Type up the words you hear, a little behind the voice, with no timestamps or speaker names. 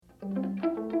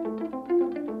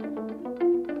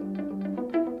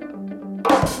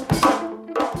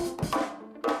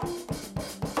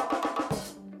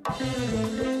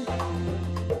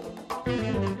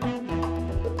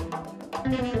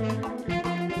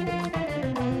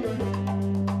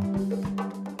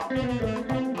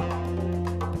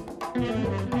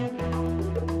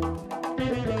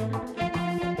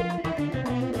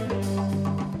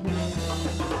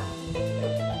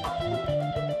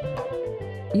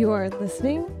You are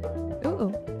listening.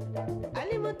 Ooh.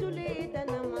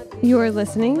 You are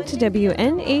listening to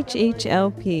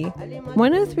WNHHLP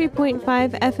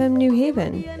 103.5 FM New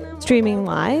Haven, streaming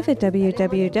live at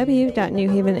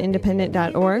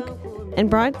www.newhavenindependent.org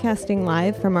and broadcasting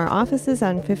live from our offices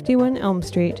on 51 Elm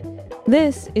Street.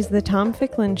 This is the Tom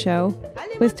Ficklin Show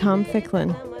with Tom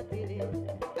Ficklin.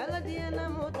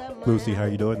 Lucy, how are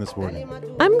you doing this morning?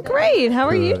 I'm great. How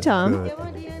are you, Tom? Good.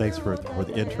 Thanks for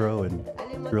the intro. And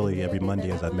really, every Monday,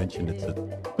 as I mentioned, it's a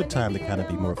good time to kind of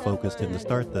be more focused and to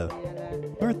start the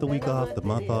week off, the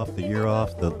month off, the year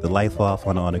off, the life off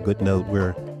on a good note.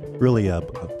 We're really, I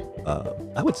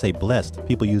would say, blessed.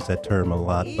 People use that term a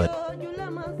lot, but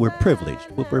we're privileged.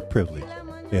 We're privileged.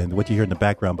 And what you hear in the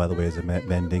background, by the way, is the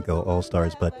Mandingo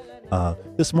All-Stars. But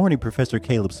this morning, Professor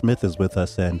Caleb Smith is with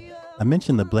us, and I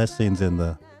mentioned the blessings and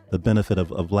the benefit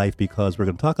of life because we're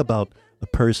going to talk about a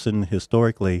person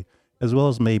historically, as well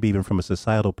as maybe even from a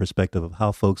societal perspective of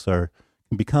how folks can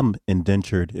become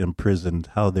indentured, imprisoned,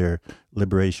 how their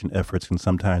liberation efforts can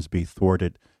sometimes be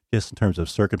thwarted just in terms of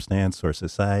circumstance or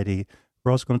society.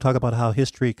 We're also going to talk about how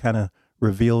history kind of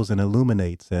reveals and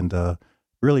illuminates and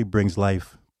really brings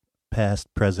life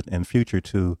past, present, and future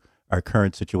to our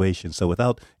current situation. So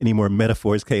without any more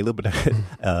metaphors, Caleb,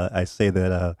 I say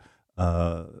that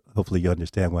hopefully you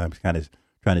understand why I'm kind of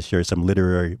trying to share some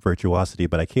literary virtuosity,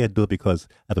 but I can't do it because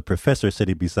I have a professor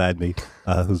sitting beside me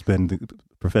who's been,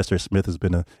 Professor Smith has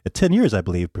been a 10 years, I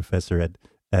believe, professor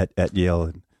at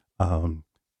Yale.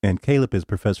 And Caleb is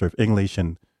professor of English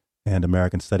and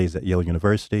American Studies at Yale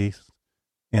University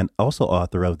and also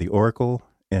author of The Oracle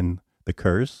and The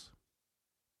Curse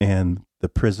and The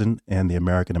Prison and the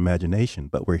American Imagination.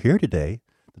 But we're here today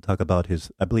to talk about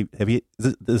his, I believe,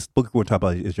 this book we're talking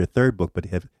about is your third book, but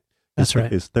that's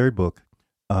right, his third book.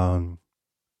 And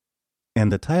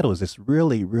the title is just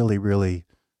really, really, really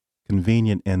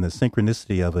convenient, and the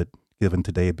synchronicity of it, given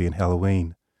today being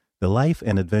Halloween, The Life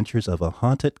and Adventures of a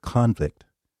Haunted Convict.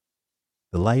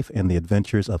 The Life and the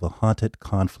Adventures of a Haunted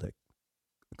Convict.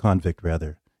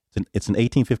 It's an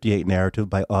 1858 narrative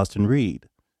by Austin Reed,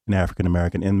 an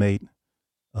African-American inmate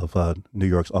of New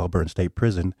York's Auburn State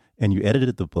Prison, and you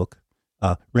edited the book.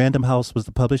 Random House was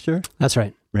the publisher? That's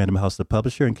right. Random House, the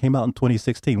publisher, and came out in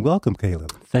 2016. Welcome,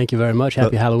 Caleb. Thank you very much.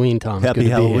 Happy Halloween, Tom. Happy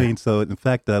Halloween. So, in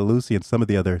fact, Lucy and some of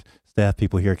the other staff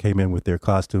people here came in with their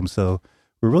costumes. So,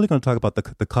 we're really going to talk about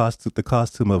the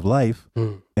costume of life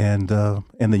and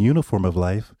the uniform of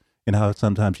life, and how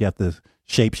sometimes you have to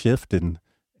shapeshift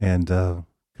and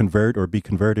convert or be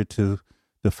converted to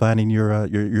finding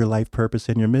your life purpose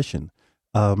and your mission.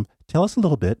 Tell us a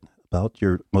little bit about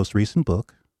your most recent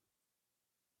book,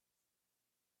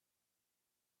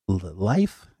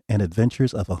 Life and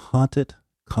Adventures of a Haunted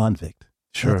Convict.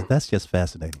 Sure. That's just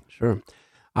fascinating. Sure.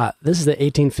 This is the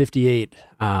 1858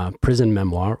 prison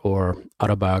memoir or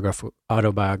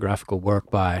autobiographical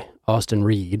work by Austin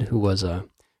Reed, who was a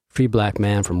free black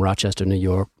man from Rochester, New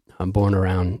York, born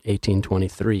around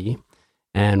 1823,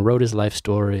 and wrote his life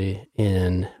story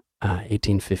in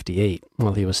 1858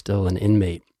 while he was still an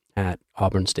inmate at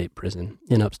Auburn State Prison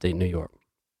in upstate New York.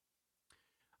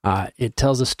 It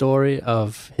tells a story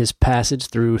of his passage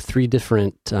through three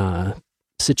different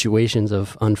situations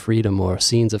of unfreedom or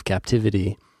scenes of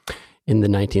captivity in the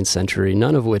 19th century,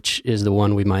 none of which is the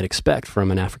one we might expect from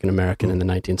an African-American in the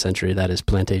 19th century, that is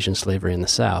plantation slavery in the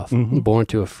South. Mm-hmm. Born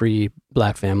to a free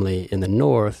black family in the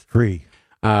North. Reed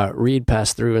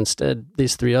passed through instead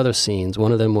these three other scenes.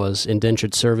 One of them was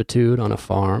indentured servitude on a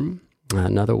farm.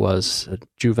 Another was a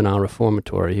juvenile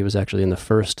reformatory. He was actually in the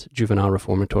first juvenile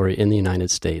reformatory in the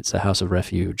United States, a house of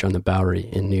refuge on the Bowery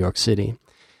in New York City.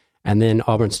 And then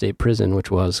Auburn State Prison, which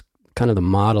was kind of the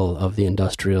model of the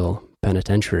industrial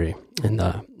penitentiary in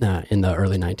the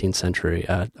early 19th century,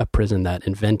 a prison that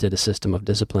invented a system of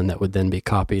discipline that would then be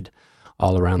copied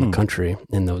all around the country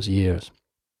in those years.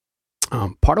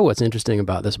 Part of what's interesting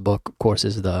about this book, of course,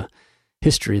 is the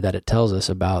history that it tells us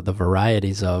about the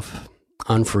varieties of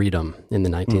unfreedom in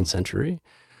the 19th century.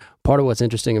 Part of what's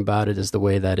interesting about it is the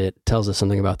way that it tells us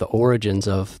something about the origins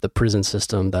of the prison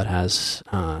system that has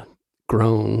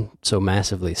grown so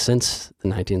massively since the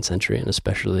 19th century, and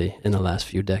especially in the last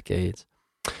few decades.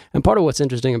 And part of what's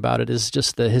interesting about it is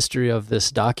just the history of this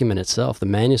document itself, the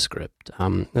manuscript.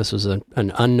 This was an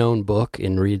unknown book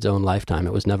in Reed's own lifetime.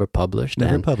 It was never published.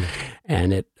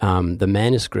 And it, the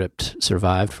manuscript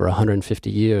survived for 150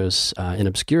 years in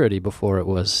obscurity before it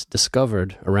was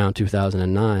discovered around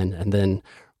 2009, and then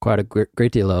quite a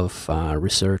great deal of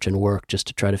research and work just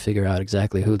to try to figure out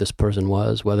exactly who this person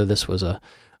was, whether this was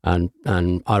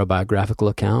an autobiographical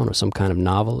account or some kind of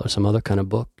novel or some other kind of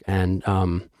book. And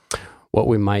what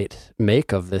we might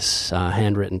make of this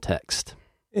handwritten text.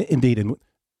 Indeed, and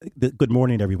good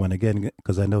morning, everyone. Again,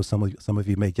 because I know some of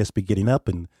you may just be getting up,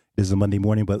 and it is a Monday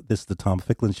morning, but this is the Tom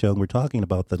Ficklin Show, and we're talking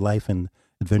about the life and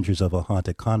adventures of a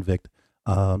haunted convict.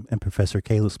 And Professor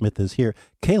Caleb Smith is here.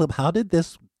 Caleb, how did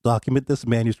this document, this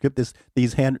manuscript,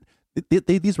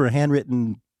 these were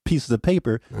handwritten pieces of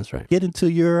paper? That's right. Get into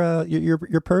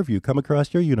your purview, come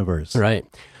across your universe. Right.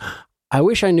 I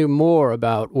wish I knew more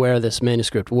about where this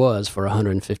manuscript was for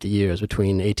 150 years,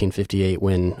 between 1858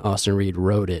 when Austin Reed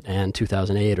wrote it and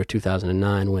 2008 or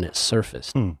 2009 when it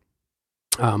surfaced.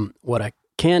 What I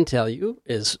can tell you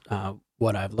is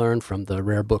what I've learned from the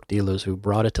rare book dealers who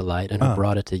brought it to light and who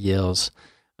brought it to Yale's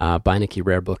Beinecke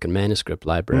Rare Book and Manuscript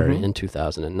Library in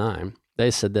 2009.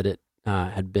 They said that it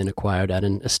had been acquired at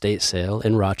an estate sale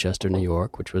in Rochester, New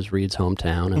York, which was Reed's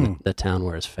hometown and the town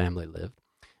where his family lived,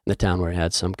 and the town where he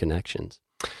had some connections.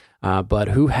 But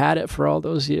who had it for all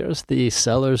those years? The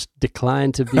sellers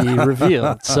declined to be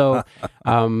revealed. So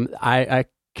I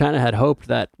kind of had hoped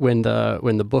that when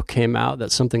the book came out,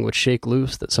 that something would shake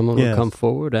loose, that someone would come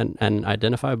forward and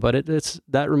identify. But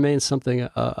that remains something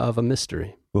of a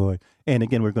mystery. Boy, and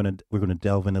again, we're going to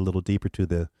delve in a little deeper to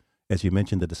the, as you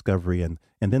mentioned, the discovery and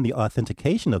then the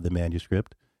authentication of the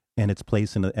manuscript and its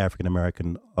place in the African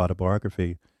American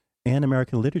autobiography and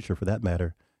American literature, for that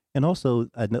matter. And also,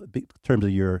 I know, in terms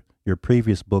of your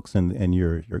previous books and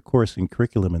your course and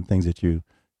curriculum and things that you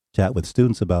chat with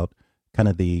students about, kind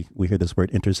of we hear this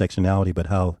word intersectionality, but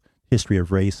how history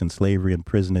of race and slavery and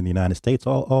prison in the United States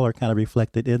all are kind of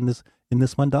reflected in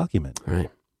this one document. Right,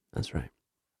 that's right.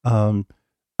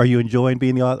 Are you enjoying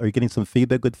being the author? Are you getting some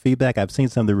good feedback? I've seen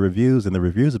some of the reviews, and the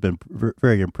reviews have been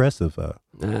very impressive.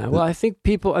 Well, I think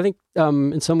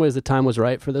in some ways the time was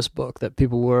right for this book, that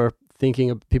people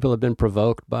have been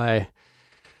provoked by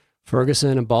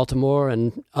Ferguson and Baltimore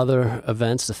and other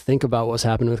events to think about what's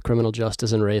happening with criminal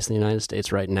justice and race in the United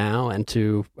States right now, and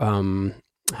to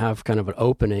have kind of an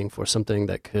opening for something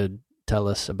that could tell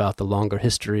us about the longer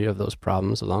history of those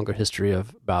problems, the longer history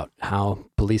about how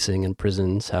policing and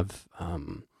prisons have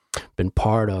been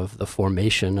part of the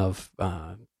formation of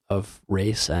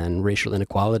race and racial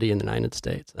inequality in the United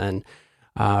States. And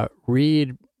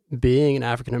Reed, being an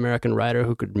African-American writer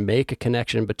who could make a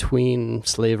connection between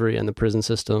slavery and the prison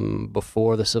system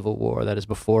before the Civil War, that is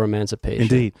before emancipation.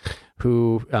 Indeed.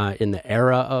 Who, in the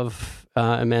era of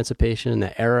emancipation, in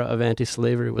the era of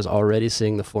anti-slavery, was already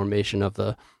seeing the formation of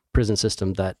the prison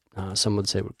system that some would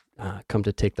say would come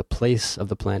to take the place of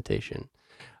the plantation.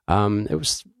 It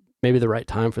was maybe the right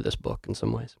time for this book in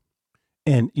some ways.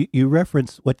 And you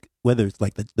reference whether it's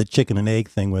like the chicken and egg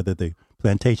thing, whether the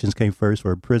plantations came first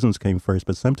or prisons came first,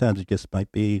 but sometimes it just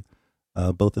might be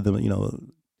both of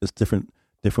them, just different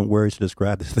words to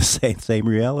describe the same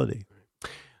reality.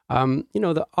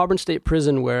 The Auburn State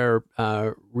Prison, where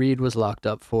Reed was locked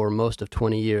up for most of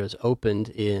 20 years, opened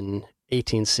in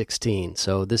 1816.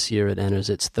 So this year it enters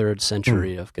its third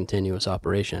century of continuous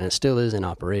operation, and it still is in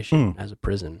operation as a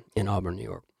prison in Auburn, New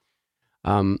York.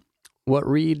 What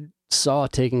Reed saw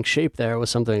taking shape there was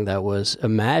something that was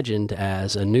imagined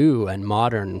as a new and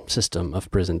modern system of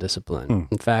prison discipline.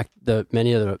 In fact,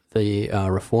 many of the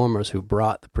reformers who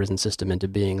brought the prison system into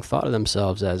being thought of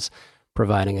themselves as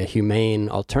providing a humane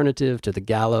alternative to the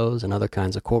gallows and other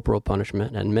kinds of corporal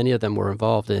punishment, and many of them were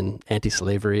involved in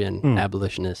anti-slavery and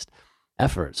abolitionist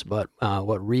efforts. But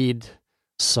what Reed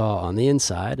saw on the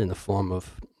inside, in the form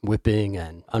of whipping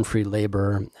and unfree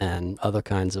labor and other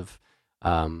kinds of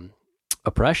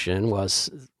oppression,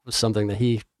 was something that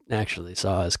he actually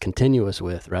saw as continuous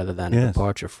with, rather than a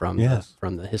departure from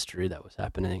the history that was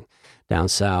happening down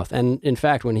south. And in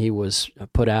fact, when he was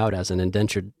put out as an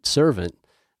indentured servant,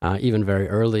 even very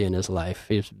early in his life,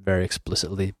 he very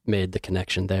explicitly made the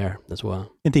connection there as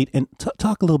well. Indeed. And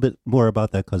talk a little bit more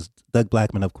about that, because Doug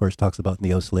Blackman, of course, talks about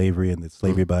neo-slavery and the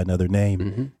slavery by another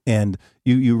name. And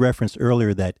you referenced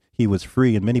earlier that he was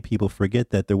free, and many people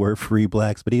forget that there were free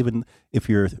blacks. But even if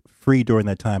you're free during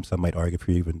that time, some might argue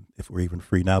if we're even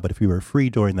free now, but if you were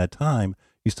free during that time,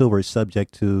 you still were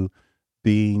subject to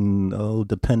being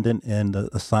dependent and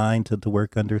assigned to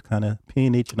work under kind of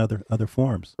peonage and other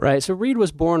forms. Right. So Reed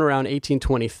was born around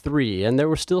 1823, and there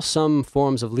were still some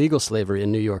forms of legal slavery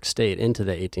in New York State into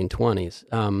the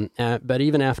 1820s. But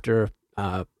even after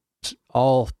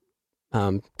all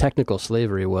technical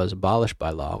slavery was abolished by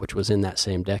law, which was in that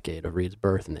same decade of Reed's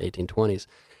birth in the 1820s,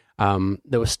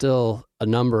 there was still a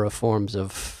number of forms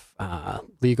of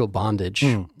legal bondage,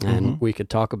 and we could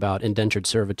talk about indentured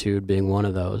servitude being one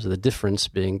of those. The difference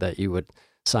being that you would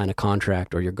sign a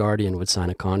contract, or your guardian would sign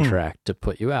a contract to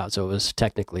put you out. So it was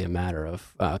technically a matter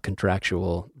of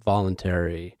contractual,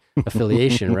 voluntary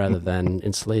affiliation rather than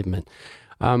enslavement.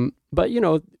 But,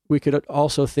 we could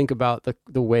also think about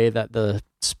the way that the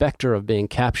specter of being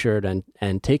captured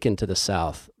and taken to the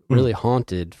South really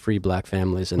haunted free black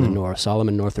families in the North.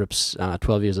 Solomon Northrup's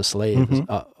 12 Years a Slave is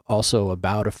also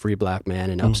about a free black man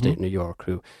in upstate New York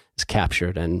who is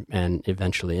captured and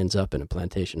eventually ends up in a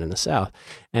plantation in the South.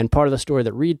 And part of the story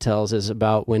that Reed tells is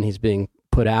about when he's being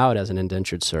put out as an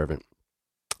indentured servant.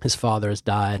 His father has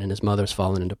died and his mother's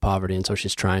fallen into poverty, and so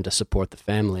she's trying to support the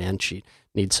family, and she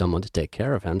needs someone to take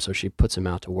care of him, so she puts him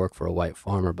out to work for a white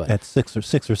farmer. But at 6 or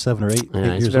 7 or 8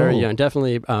 years he's very old. young,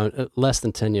 definitely less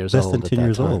than 10 years old. Less than 10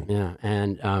 years old. Yeah,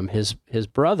 and his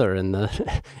brother in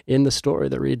the story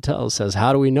that Reed tells says,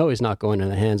 "How do we know he's not going in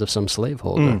the hands of some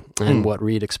slaveholder?" And what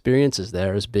Reed experiences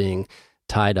there is being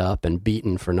tied up and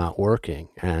beaten for not working,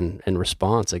 and in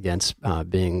response against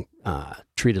being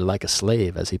treated like a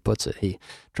slave, as he puts it, he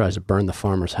tries to burn the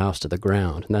farmer's house to the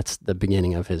ground, and that's the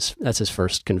beginning of his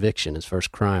first conviction, his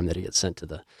first crime that he gets sent to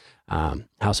the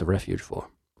house of refuge for.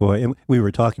 Boy, and we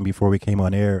were talking before we came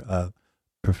on air,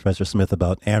 Professor Smith,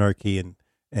 about anarchy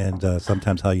and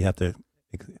sometimes how you have to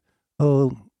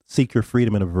seek your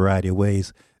freedom in a variety of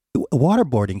ways.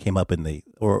 Waterboarding came up an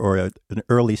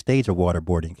early stage of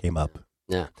waterboarding came up.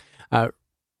 Yeah.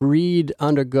 Reed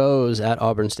undergoes at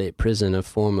Auburn State Prison a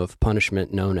form of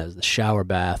punishment known as the shower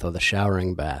bath or the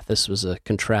showering bath. This was a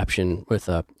contraption with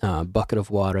a bucket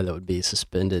of water that would be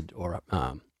suspended or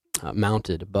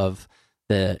mounted above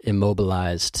the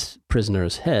immobilized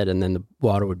prisoner's head, and then the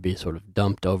water would be sort of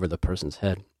dumped over the person's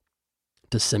head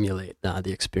to simulate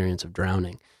the experience of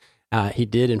drowning. He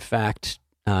did, in fact,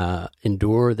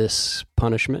 endure this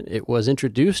punishment. It was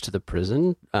introduced to the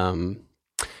prison,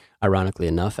 ironically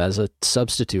enough, as a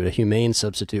humane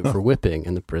substitute for whipping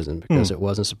in the prison, because it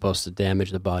wasn't supposed to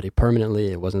damage the body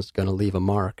permanently. It wasn't going to leave a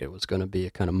mark. It was going to be a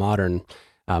kind of modern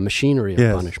machinery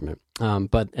of punishment.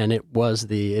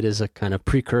 It is a kind of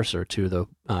precursor to the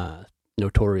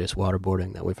notorious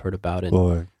waterboarding that we've heard about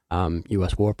in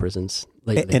U.S. war prisons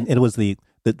lately. And it was the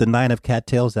nine of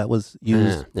cattails that was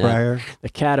used prior. The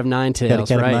cat of nine tails,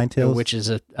 cat right? Of nine tails. Which is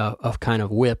a kind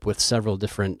of whip with several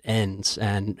different ends.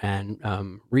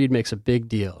 And Reed makes a big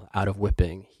deal out of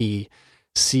whipping. He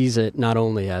sees it not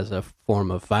only as a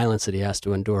form of violence that he has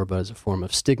to endure, but as a form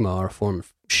of stigma or a form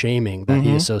of shaming that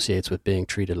he associates with being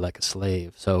treated like a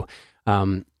slave. So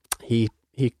he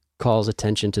calls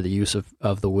attention to the use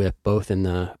of the whip, both in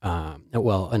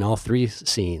in all three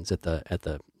scenes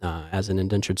as an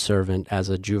indentured servant, as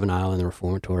a juvenile in the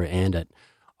reformatory, and at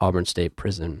Auburn State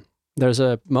Prison. There's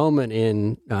a moment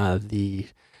in the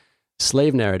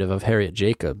slave narrative of Harriet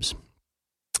Jacobs,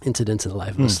 Incidents in the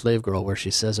Life of a Slave Girl, where she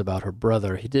says about her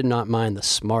brother, he did not mind the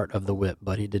smart of the whip,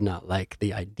 but he did not like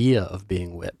the idea of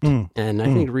being whipped. And I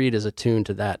think Reed is attuned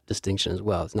to that distinction as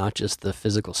well. It's not just the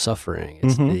physical suffering,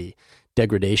 it's the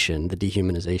degradation, the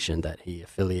dehumanization that he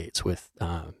affiliates with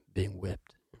being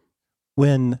whipped.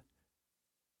 When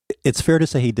it's fair to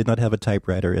say he did not have a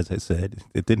typewriter, as I said,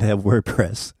 it didn't have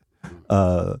WordPress.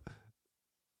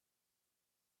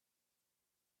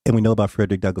 And we know about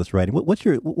Frederick Douglass writing.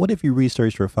 What have you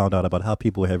researched or found out about how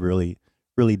people have really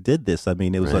did this? I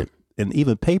mean, it was and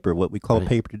even paper, what we call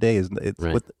paper today is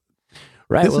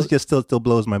this is just still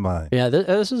blows my mind. Yeah,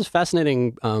 this is a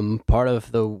fascinating part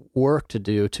of the work to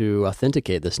do to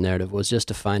authenticate this narrative was just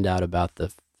to find out about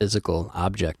the physical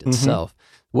object itself.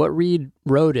 What Reed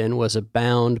wrote in was a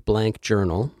bound blank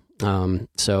journal.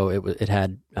 So it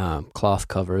had cloth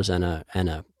covers and a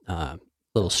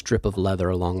little strip of leather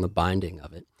along the binding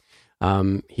of it.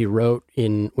 He wrote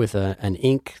in with an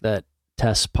ink that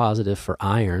tests positive for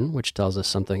iron, which tells us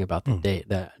something about the date.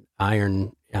 That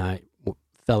iron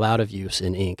fell out of use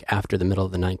in ink after the middle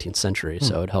of the 19th century,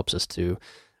 so it helps us to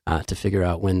figure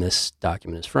out when this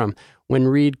document is from. When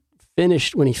Reed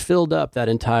finished, when he filled up that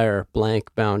entire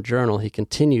blank bound journal, he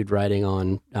continued writing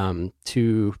on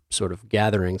two sort of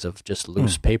gatherings of just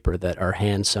loose paper that are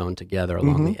hand sewn together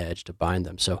along the edge to bind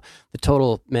them. So the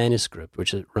total manuscript,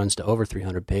 which runs to over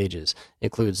 300 pages,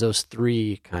 includes those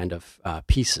three kind of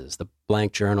pieces, the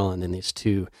blank journal and then these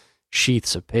two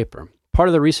sheaths of paper. Part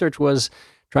of the research was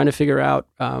trying to figure out,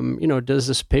 was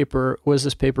this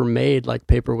paper made like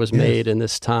paper was made in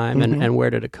this time, and where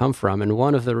did it come from? And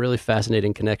one of the really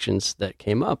fascinating connections that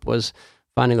came up was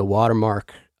finding the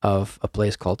watermark of a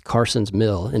place called Carson's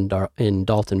Mill in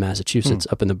Dalton, Massachusetts,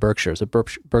 up in the Berkshires. The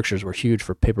Berkshires were huge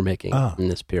for papermaking in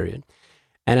this period.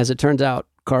 And as it turns out,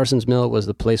 Carson's Mill was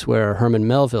the place where Herman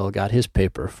Melville got his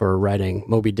paper for writing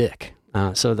Moby Dick.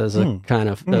 So there's a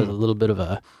there's a little bit of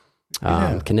a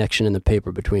connection in the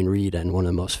paper between Reed and one of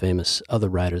the most famous other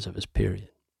writers of his period.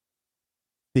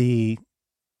 The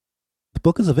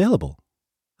book is available.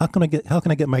 how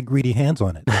can I get my greedy hands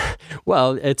on it?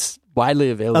 Well, it's widely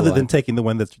available. Other than taking the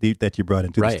one that you brought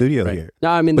into the studio here. No,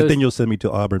 I mean, but then you'll send me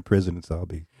to Auburn prison, and so I'll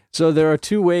be. So there are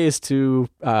two ways to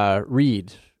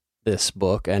read this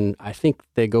book, and I think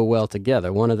they go well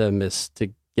together. One of them is to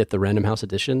get the Random House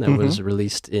edition that was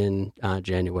released in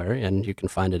January, and you can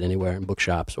find it anywhere in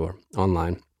bookshops or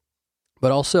online.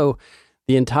 But also,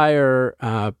 the entire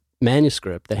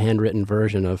manuscript, the handwritten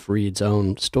version of Reed's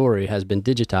own story, has been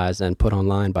digitized and put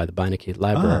online by the Beinecke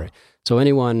Library. So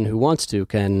anyone who wants to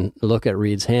can look at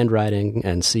Reed's handwriting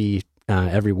and see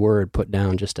every word put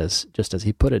down just as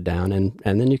he put it down, and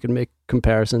then you can make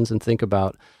comparisons and think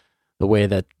about the way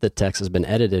that the text has been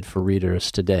edited for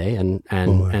readers today,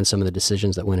 and some of the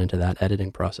decisions that went into that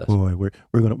editing process. Boy, we're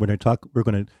going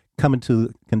to come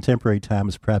into contemporary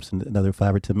times, perhaps in another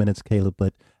 5 or 10 minutes, Caleb.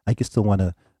 But I just still want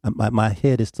to. My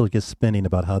head is still just spinning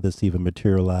about how this even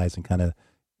materialized and kind of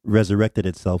resurrected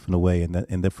itself in a way, and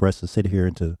that for us to sit here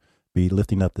and to be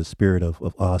lifting up the spirit of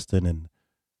Austin and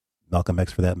Malcolm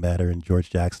X, for that matter, and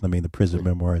George Jackson. I mean, the prison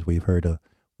memoirs we've heard.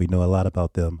 We know a lot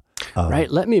about them. Right.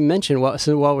 Let me mention, while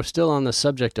we're still on the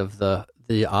subject of the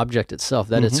object itself,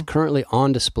 that it's currently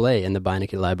on display in the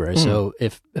Beinecke Library. So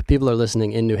if people are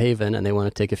listening in New Haven and they want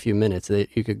to take a few minutes,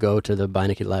 you could go to the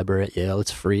Beinecke Library at Yale. It's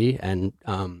free, and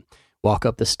walk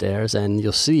up the stairs, and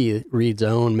you'll see Reed's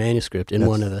own manuscript in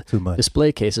one of the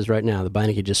display cases right now. The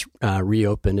Beinecke just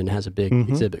reopened and has a big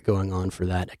exhibit going on for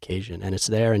that occasion, and it's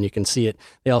there, and you can see it.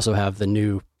 They also have the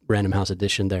new Random House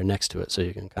edition there next to it, so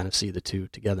you can kind of see the two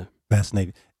together.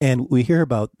 Fascinating. And we hear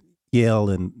about Yale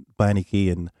and Beinecke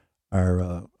and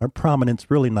our prominence,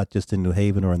 really not just in New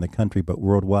Haven or in the country, but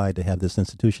worldwide, to have this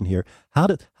institution here. How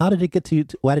did it get to you?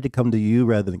 Why did it come to you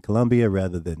rather than Columbia,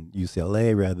 rather than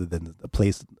UCLA, rather than a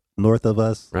place north of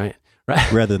us, right,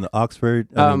 rather than Oxford?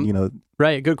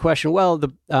 Right. Good question. Well,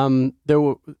 there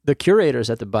were the curators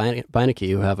at the Beinecke,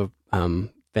 who have a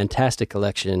fantastic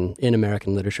collection in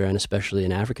American literature, and especially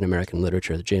in African American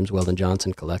literature, the James Weldon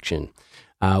Johnson collection,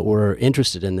 were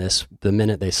interested in this the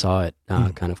minute they saw it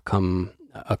kind of come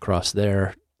across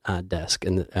their desk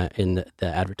in the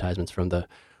advertisements from the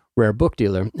rare book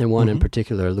dealer, and one in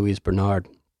particular, Louise Bernard,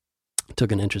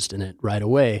 took an interest in it right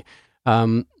away.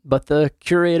 But the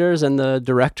curators and the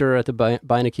director at the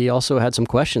Beinecke also had some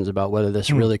questions about whether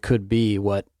this really could be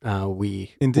what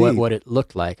what it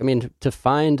looked like. I mean, to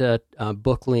find a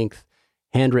book-length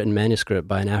handwritten manuscript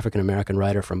by an African-American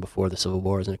writer from before the Civil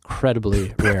War is an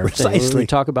incredibly rare thing. When we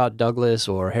talk about Douglass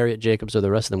or Harriet Jacobs or the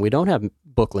rest of them, we don't have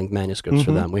book-length manuscripts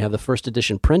for them. We have the first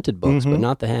edition printed books, but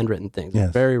not the handwritten things. Yes.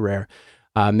 It's very rare.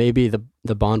 Maybe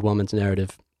the bondwoman's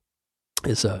narrative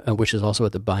is which is also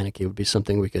at the Beinecke, would be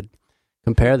something we could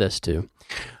compare this to.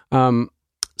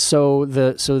 So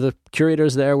the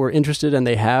curators there were interested, and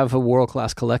they have a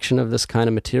world-class collection of this kind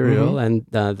of material, and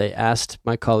they asked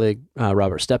my colleague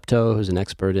Robert Steptoe, who's an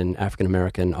expert in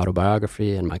African-American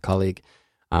autobiography, and my colleague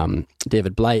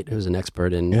David Blight, who's an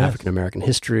expert in African-American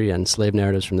history and slave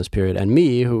narratives from this period, and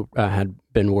me, who had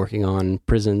been working on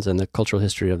prisons and the cultural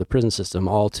history of the prison system,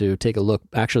 all to take a look,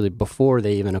 actually before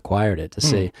they even acquired it, to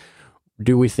say,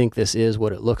 do we think this is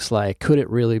what it looks like? Could it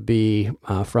really be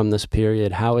from this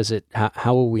period? How is it?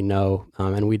 How will we know?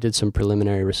 And we did some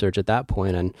preliminary research at that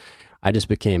point, and I just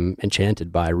became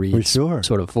enchanted by Reed's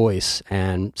sort of voice,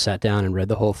 and sat down and read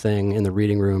the whole thing in the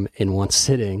reading room in one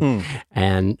sitting,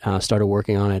 and started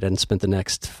working on it, and spent the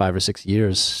next 5 or 6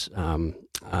 years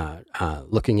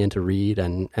looking into Reed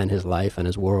and his life and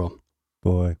his world.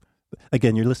 Boy.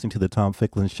 Again, you're listening to the Tom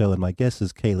Ficklin Show, and my guest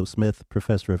is Caleb Smith,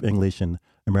 professor of English and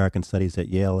American Studies at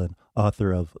Yale, and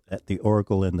author of The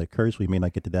Oracle and the Curse. We may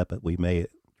not get to that, but we may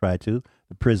try to.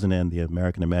 The Prison and the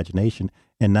American Imagination.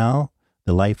 And now,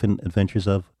 the life and adventures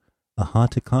of a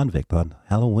haunted convict on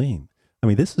Halloween. I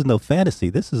mean, this is no fantasy.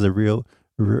 This is a real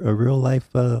life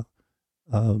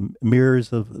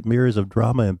mirrors of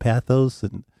drama and pathos.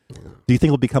 And do you think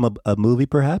it will become a movie,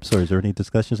 perhaps, or is there any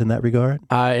discussions in that regard?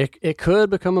 It could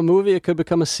become a movie. It could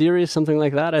become a series, something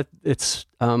like that. It's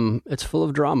full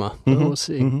of drama. So we'll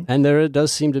see. And there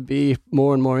does seem to be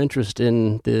more and more interest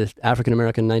in the African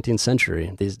American 19th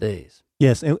century these days.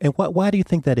 Yes, and why do you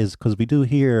think that is? Because we do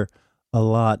hear a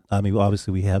lot. I mean,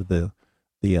 obviously, we have the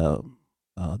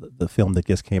film that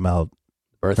just came out,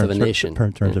 Birth of a Nation,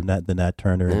 in terms of the Nat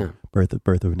Turner and Birth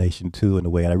of a Nation 2, in a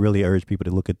way. And I really urge people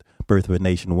to look at Birth of a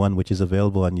Nation 1, which is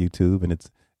available on YouTube,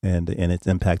 and its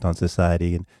impact on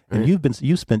society. And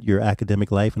you spent your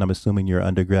academic life, and I'm assuming your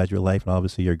undergraduate life, and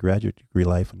obviously your graduate degree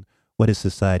life, and what is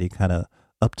society kind of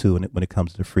up to when it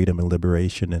comes to freedom and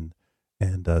liberation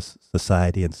and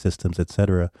society and systems,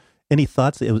 etc. Any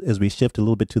thoughts as we shift a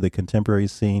little bit to the contemporary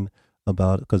scene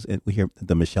about, because we hear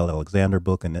the Michelle Alexander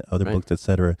book and the other Right. books,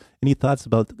 etc. Any thoughts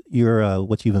about your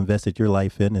what you've invested your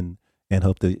life in, and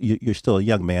hope that you're still a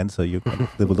young man, so you can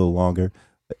live a little longer,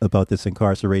 about this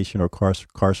incarceration or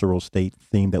carceral state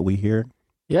theme that we hear?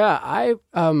 Yeah, I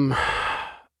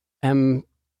am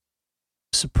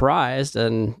surprised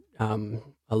and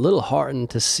a little heartened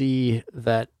to see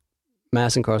that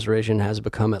mass incarceration has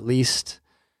become at least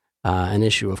an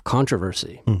issue of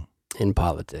controversy in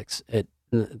politics. At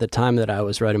the time that I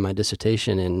was writing my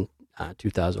dissertation in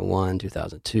 2001,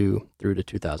 2002, through to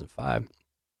 2005,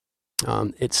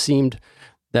 it seemed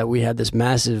that we had this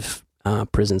massive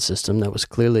prison system that was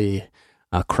clearly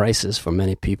a crisis for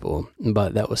many people,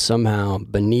 but that was somehow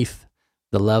beneath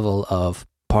the level of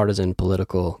partisan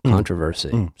political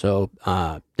controversy. So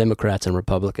Democrats and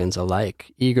Republicans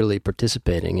alike eagerly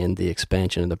participating in the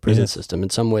expansion of the prison system. In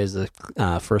some ways, the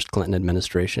first Clinton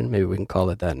administration, maybe we can call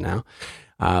it that now,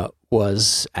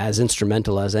 was as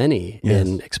instrumental as any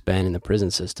in expanding the prison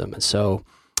system. And so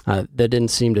there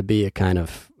didn't seem to be a kind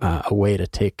of a way to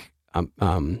take,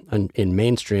 in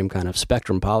mainstream kind of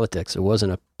spectrum politics, it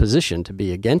wasn't a position to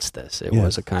be against this. It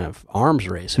was a kind of arms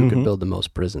race, who could build the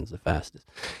most prisons the fastest.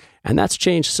 And that's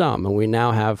changed some, and we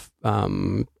now have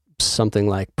something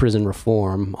like prison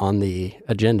reform on the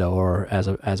agenda, or as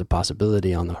a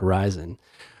possibility on the horizon.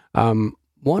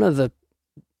 One of the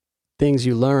things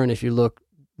you learn if you look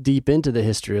deep into the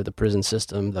history of the prison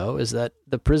system, though, is that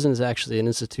the prison is actually an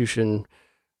institution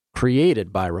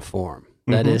created by reform.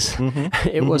 That is,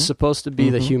 it was supposed to be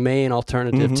the humane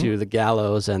alternative to the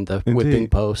gallows and the whipping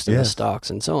post and the stocks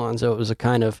and so on. So it was a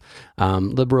kind of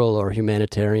liberal or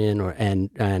humanitarian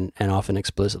and often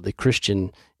explicitly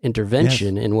Christian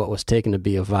intervention in what was taken to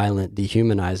be a violent,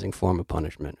 dehumanizing form of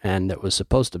punishment. And that was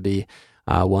supposed to be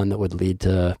one that would lead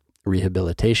to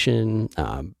rehabilitation,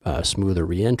 smoother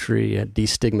reentry, a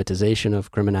destigmatization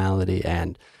of criminality,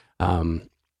 and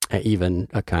even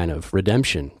a kind of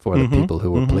redemption for the people who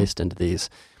were placed into these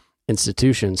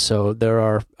institutions. So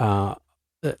there's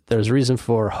reason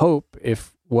for hope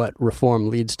if what reform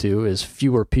leads to is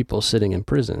fewer people sitting in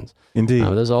prisons. Indeed.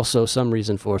 There's also some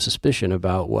reason for suspicion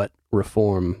about what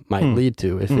reform might lead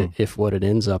to if what it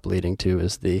ends up leading to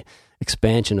is the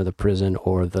expansion of the prison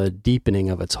or the deepening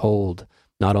of its hold,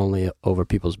 not only over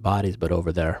people's bodies, but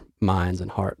over their minds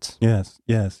and hearts. Yes.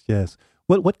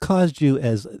 What caused you,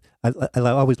 as I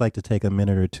always like to take a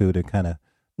minute or two to kind of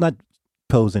not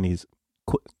pose any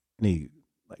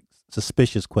like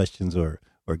suspicious questions or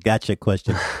gotcha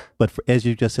questions, but as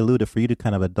you just alluded, for you to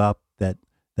kind of adopt that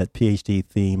PhD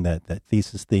theme, that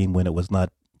thesis theme, when it was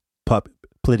not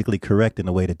politically correct in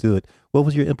a way to do it. What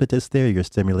was your impetus there? Your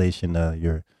stimulation?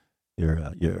 Your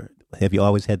have you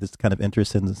always had this kind of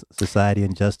interest in society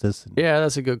and justice? Yeah,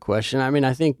 that's a good question. I mean,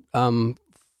 I think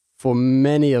for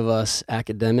many of us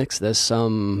academics, there's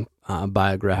some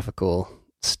biographical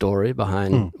story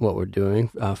behind what we're doing.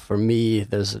 For me,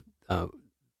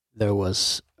 there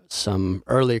was some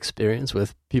early experience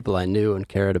with people I knew and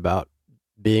cared about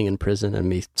being in prison, and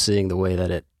me seeing the way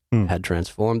that it had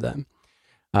transformed them.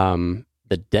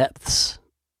 The depths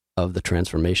of the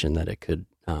transformation that it could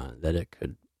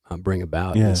bring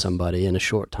about in somebody in a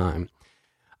short time.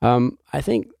 I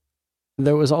think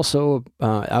there was also,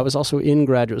 I was also in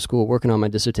graduate school working on my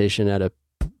dissertation at a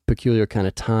peculiar kind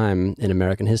of time in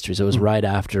American history. So it was right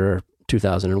after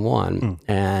 2001.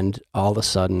 And all of a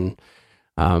sudden,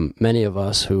 many of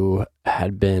us who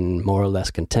had been more or less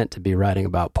content to be writing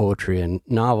about poetry and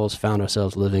novels found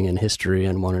ourselves living in history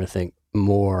and wanted to think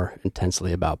more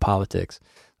intensely about politics.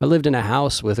 I lived in a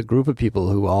house with a group of people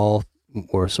who all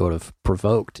were sort of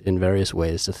provoked in various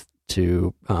ways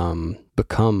to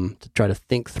try to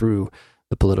think through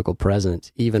the political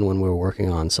present, even when we were working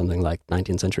on something like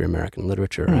 19th century American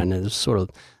literature. And it was sort of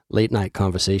late night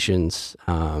conversations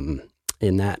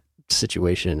in that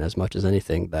situation as much as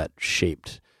anything that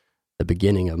shaped the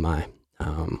beginning of my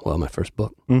my first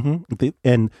book.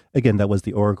 And again, that was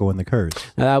The Oracle and the Curse.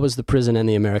 Now, that was The Prison and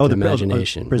the American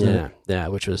Imagination. Prison. Yeah,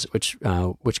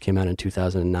 which came out in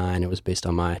 2009. It was based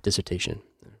on my dissertation.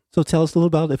 So tell us a little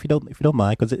about, if you don't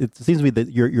mind, because it seems to me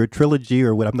that your trilogy,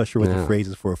 or what, I'm not sure what the phrase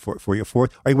is for your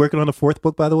fourth. Are you working on a fourth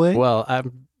book, by the way? Well,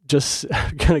 I'm just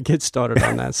gonna get started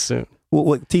on that soon.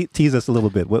 Tease us a little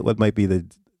bit. What might be the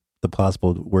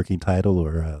possible working title,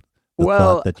 or the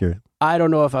thought that you're... I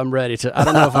don't know if I'm ready to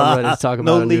talk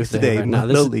about a new thing today. right now.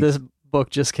 This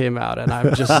book just came out, and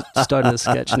I'm just starting to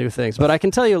sketch new things. But I can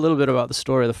tell you a little bit about the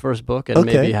story of the first book, and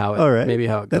maybe how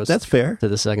it goes. That's fair. To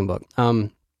the second book.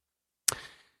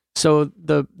 So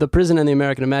the prison and the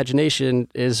American imagination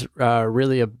is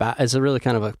really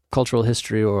kind of a cultural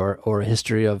history or a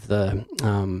history of the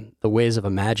ways of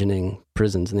imagining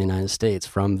prisons in the United States,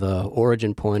 from the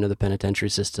origin point of the penitentiary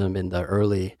system in the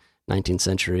early 19th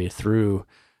century through,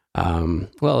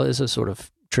 it's a sort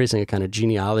of tracing a kind of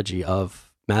genealogy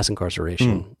of mass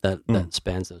incarceration that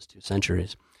spans those 2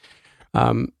 centuries.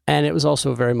 And it was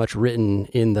also very much written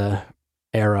in the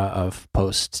era of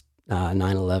post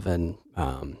 9/11,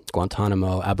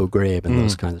 Guantanamo, Abu Ghraib, and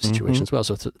those kinds of situations as well.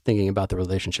 So thinking about the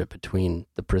relationship between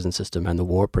the prison system and the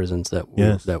war prisons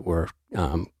that were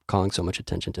calling so much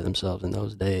attention to themselves in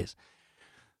those days.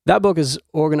 That book is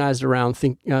organized around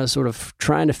sort of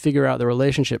trying to figure out the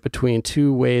relationship between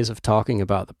 2 ways of talking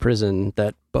about the prison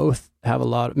that both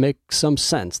make some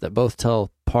sense, that both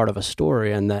tell part of a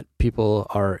story, and that people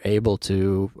are able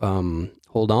to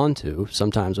hold on to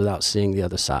sometimes without seeing the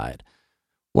other side.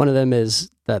 One of them is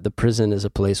that the prison is a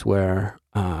place where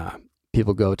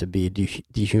people go to be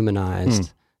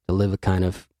dehumanized, to live a kind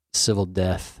of civil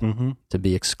death, to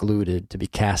be excluded, to be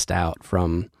cast out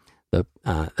from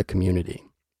the community.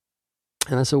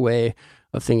 And that's a way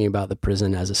of thinking about the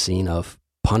prison as a scene of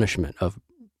punishment, of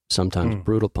sometimes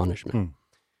brutal punishment.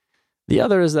 The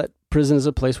other is that prison is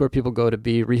a place where people go to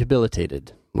be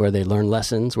rehabilitated, where they learn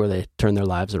lessons, where they turn their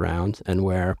lives around, and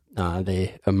where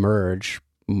they emerge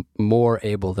more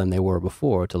able than they were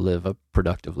before to live a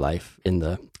productive life in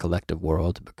the collective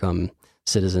world, to become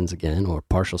citizens again or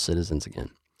partial citizens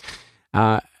again.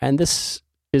 And this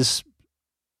is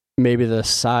maybe the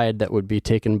side that would be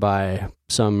taken by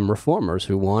some reformers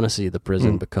who want to see the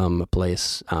prison become a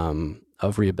place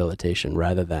of rehabilitation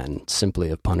rather than simply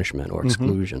of punishment or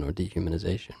exclusion or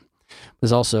dehumanization.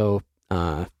 There's also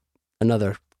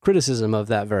another criticism of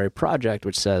that very project,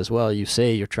 which says, well, you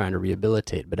say you're trying to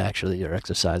rehabilitate, but actually you're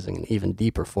exercising an even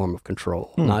deeper form of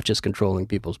control, not just controlling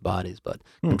people's bodies, but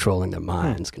controlling their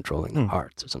minds, controlling their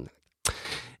hearts or something.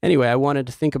 Anyway, I wanted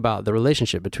to think about the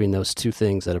relationship between those 2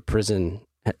 things that a prison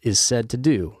is said to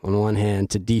do. On one hand,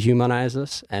 to dehumanize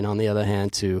us, and on the other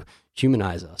hand, to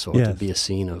humanize us, or to be a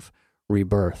scene of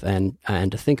rebirth, and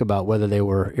to think about whether they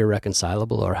were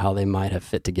irreconcilable or how they might have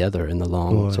fit together in the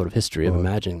long sort of history of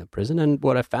imagining the prison. And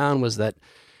what I found was that,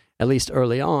 at least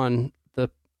early on, the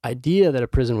idea that a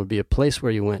prison would be a place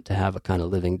where you went to have a kind of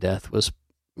living death was,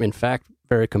 in fact,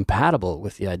 very compatible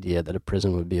with the idea that a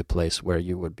prison would be a place where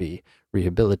you would be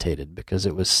rehabilitated, because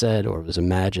it was said, or it was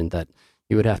imagined, that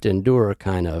you would have to endure a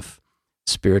kind of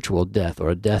spiritual death, or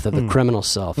a death of the criminal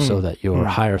self, so that your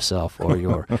higher self or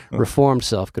your reformed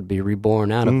self could be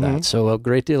reborn out of that. So a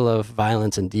great deal of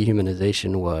violence and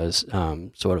dehumanization was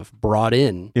sort of brought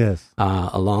in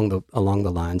along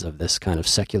the lines of this kind of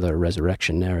secular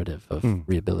resurrection narrative of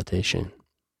rehabilitation.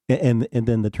 And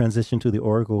then the transition to the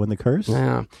Oracle and the Curse?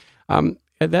 Yeah.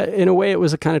 That, in a way, it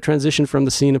was a kind of transition from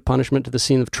the scene of punishment to the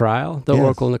scene of trial. The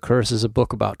Oracle and the Curse is a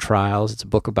book about trials. It's a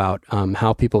book about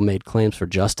how people made claims for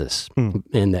justice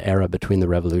in the era between the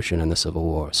Revolution and the Civil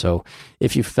War. So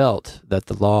if you felt that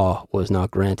the law was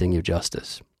not granting you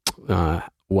justice,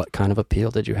 what kind of appeal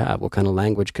did you have? What kind of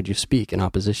language could you speak in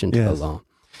opposition to the law?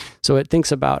 So it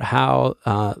thinks about how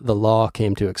the law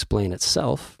came to explain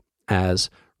itself as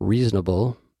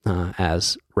reasonable,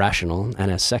 as rational,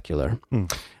 and as secular.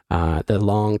 The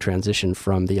long transition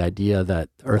from the idea that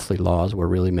earthly laws were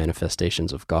really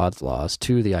manifestations of God's laws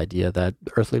to the idea that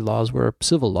earthly laws were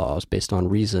civil laws based on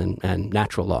reason and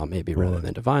natural law, maybe rather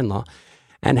than divine law,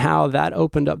 and how that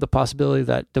opened up the possibility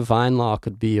that divine law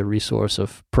could be a resource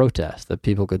of protest, that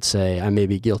people could say, I may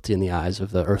be guilty in the eyes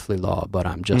of the earthly law, but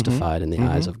I'm justified in the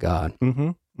eyes of God.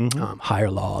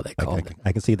 Higher law, they called it.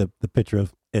 I can see the picture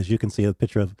of, as you can see, the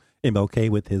picture of MLK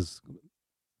with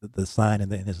the sign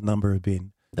and his number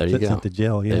being sent to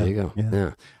jail. There you go.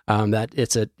 Yeah. That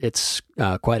it's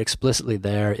quite explicitly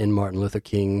there in Martin Luther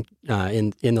King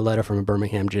in the letter from a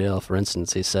Birmingham jail. For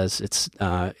instance, he says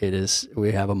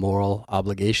we have a moral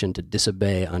obligation to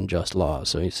disobey unjust laws.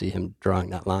 So you see him drawing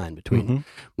that line between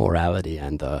morality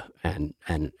and the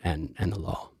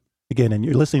law. Again, and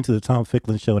you're listening to the Tom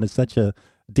Ficklin Show, and it's such a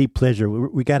deep pleasure.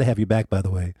 We got to have you back, by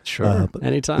the way. Sure,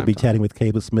 anytime. We'll be chatting with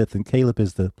Caleb Smith, and Caleb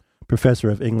is the professor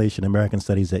of English and American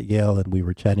Studies at Yale, and we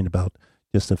were chatting about,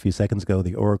 just a few seconds ago,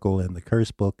 the Oracle and the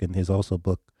Curse book, and his also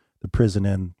book, The Prison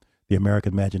and the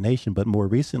American Imagination, but more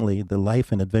recently, The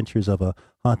Life and Adventures of a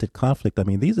Haunted Convict. I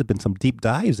mean, these have been some deep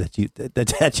dives that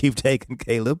you've taken,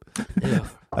 Caleb. Yeah.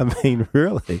 I mean,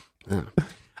 really. Yeah.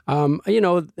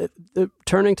 The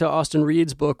turning to Austin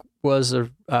Reed's book was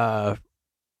a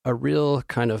real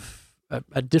kind of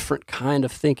a different kind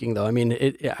of thinking, though. I mean,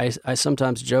 I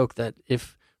sometimes joke that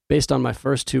based on my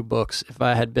first 2 books, if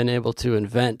I had been able to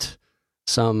invent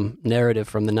some narrative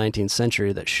from the 19th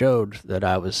century that showed that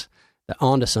I was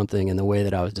onto something in the way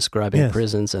that I was describing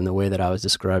prisons and the way that I was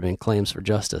describing claims for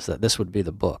justice, that this would be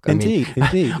the book. Indeed.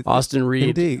 Austin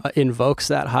Reed invokes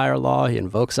that higher law. He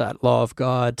invokes that law of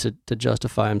God to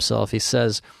justify himself. He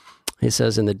says,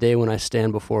 in the day when I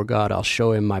stand before God, I'll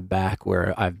show him my back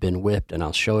where I've been whipped, and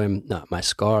I'll show him my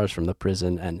scars from the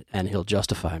prison, and he'll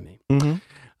justify me.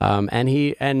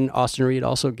 And Austin Reed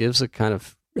also gives a kind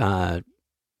of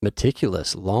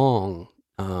meticulous, long,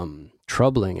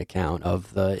 troubling account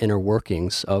of the inner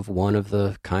workings of one of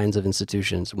the kinds of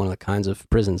institutions, one of the kinds of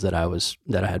prisons that I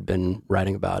had been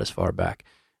writing about as far back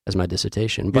as my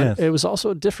dissertation. But it was also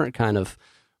a different kind of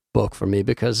book for me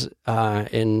because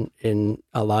in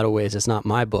a lot of ways it's not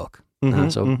my book.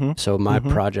 So my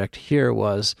project here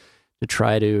was to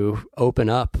try to open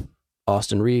up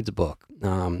Austin Reed's book.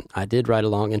 I did write a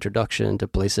long introduction to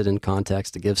place it in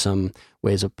context, to give some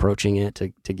ways of approaching it,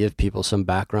 to give people some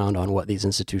background on what these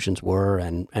institutions were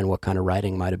and what kind of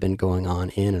writing might have been going on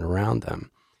in and around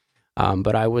them.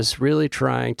 But I was really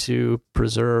trying to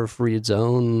preserve Reed's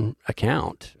own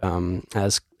account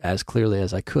as clearly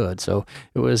as I could. So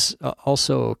it was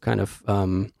also kind of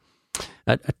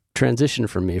a transition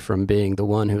for me from being the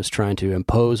one who was trying to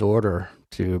impose order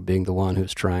to being the one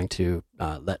who's trying to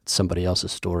let somebody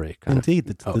else's story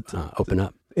open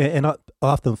up. And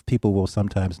often people will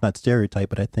sometimes, not stereotype,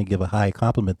 but I think give a high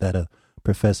compliment that a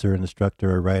professor, an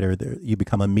instructor, a writer, you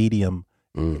become a medium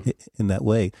in that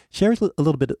way. Share a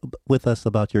little bit with us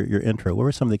about your intro. What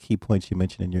were some of the key points you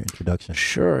mentioned in your introduction?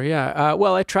 Sure, yeah.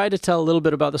 Well, I tried to tell a little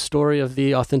bit about the story of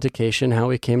the authentication, how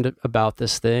we came about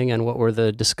this thing, and what were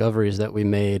the discoveries that we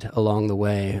made along the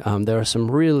way. There are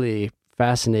some really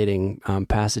fascinating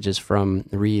passages from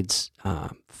Reed's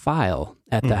file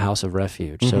at the House of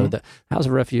Refuge. So the House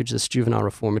of Refuge, this juvenile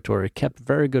reformatory, kept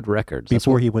very good records.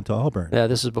 Before he went to Auburn. Yeah,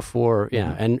 this is before,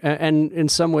 and in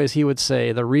some ways he would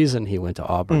say the reason he went to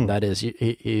Auburn, that is,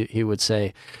 he would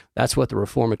say that's what the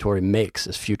reformatory makes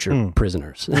as future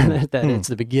prisoners, that it's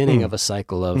the beginning of a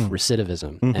cycle of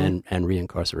recidivism and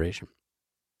reincarceration.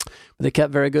 But they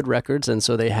kept very good records, and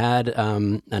so they had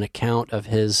an account of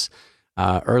his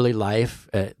early life,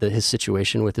 his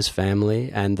situation with his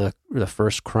family, and the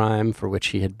first crime for which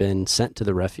he had been sent to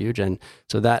the refuge, and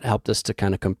so that helped us to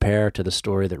kind of compare to the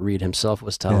story that Reed himself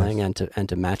was telling, and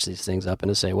to match these things up and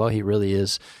to say, well, he really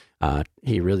is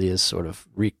sort of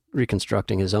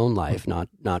reconstructing his own life, not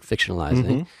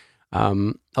fictionalizing.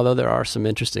 Although there are some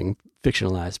interesting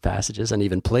fictionalized passages and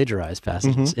even plagiarized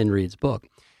passages in Reed's book,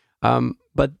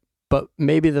 But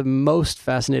maybe the most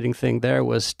fascinating thing there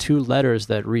was two letters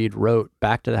that Reed wrote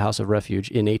back to the House of Refuge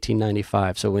in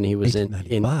 1895. So when he was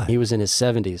he was in his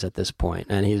 70s at this point,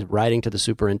 and he's writing to the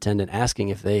superintendent asking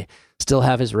if they still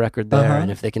have his record there and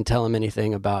if they can tell him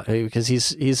anything about, because he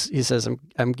says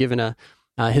I'm given a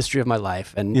history of my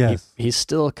life, and he's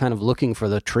still kind of looking for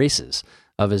the traces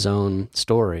of his own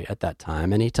story at that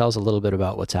time, and he tells a little bit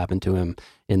about what's happened to him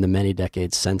in the many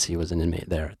decades since he was an inmate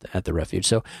there at the refuge.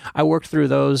 So I worked through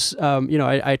those.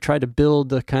 I tried to build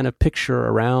the kind of picture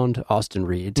around Austin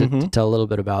Reed to tell a little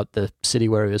bit about the city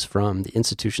where he was from, the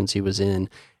institutions he was in,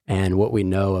 and what we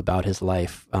know about his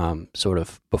life, sort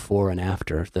of before and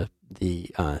after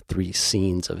the three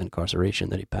scenes of incarceration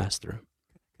that he passed through.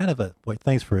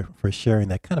 Thanks for sharing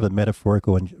that. Kind of a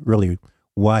metaphorical and really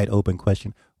wide open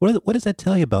question. What does that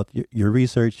tell you about your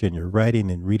research and your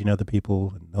writing and reading other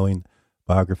people and knowing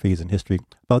biographies and history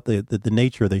about the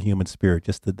nature of the human spirit,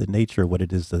 just the nature of what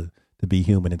it is to be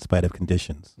human in spite of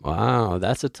conditions? Wow,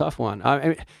 that's a tough one.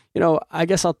 I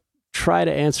guess I'll try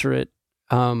to answer it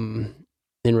in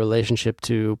relationship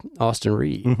to Austin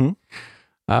Reed.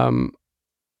 I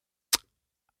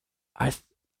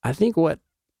think what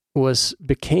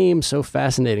became so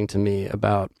fascinating to me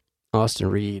about Austin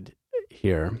Reed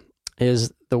here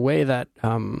is the way that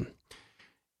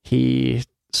he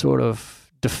sort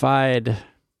of defied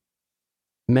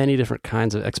many different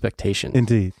kinds of expectations.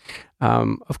 Indeed.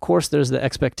 Of course, there's the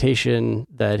expectation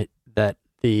that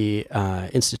the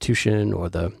institution or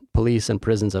the police and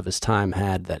prisons of his time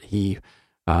had, that he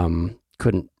that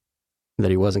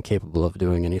he wasn't capable of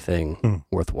doing anything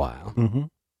worthwhile.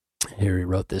 Here he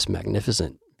wrote this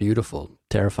magnificent, beautiful,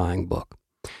 terrifying book.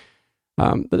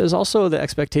 But there's also the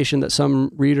expectation that some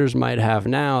readers might have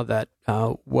now that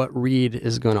what Reed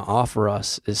is going to offer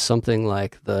us is something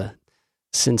like the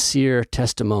sincere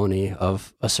testimony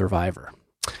of a survivor.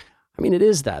 I mean, it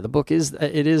is that. The book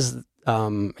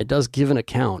it does give an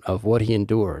account of what he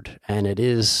endured, and it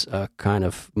is a kind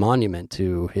of monument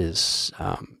to his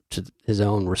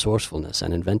own resourcefulness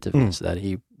and inventiveness that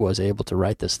he was able to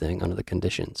write this thing under the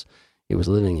conditions he was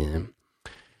living in.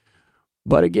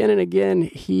 But again and again,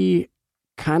 he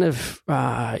kind of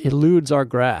eludes our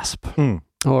grasp.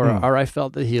 Or I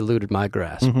felt that he eluded my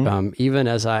grasp. Even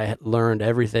as I learned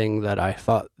everything that I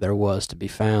thought there was to be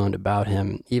found about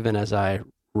him, even as I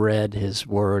read his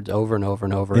words over and over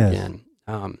and over again,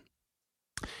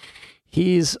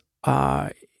 he's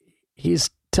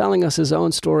telling us his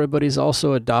own story, but he's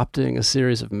also adopting a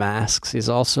series of masks. He's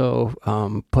also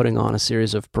putting on a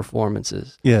series of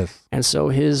performances. Yes. And so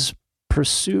his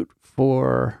pursuit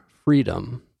for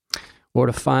freedom, or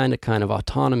to find a kind of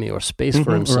autonomy or space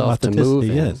for himself to move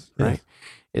in, right,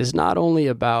 is not only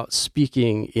about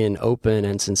speaking in open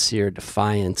and sincere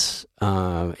defiance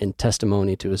in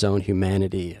testimony to his own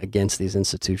humanity against these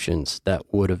institutions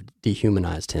that would have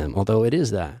dehumanized him, although it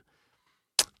is that.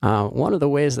 One of the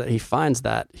ways that he finds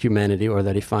that humanity, or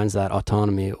that he finds that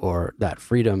autonomy or that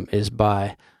freedom, is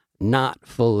by not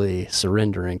fully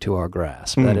surrendering to our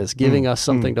grasp. That is, giving us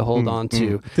something to hold on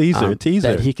to. Teaser.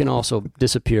 That he can also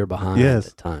disappear behind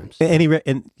at times.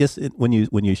 And just when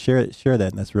you share that,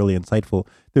 and that's really insightful.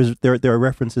 There are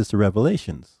references to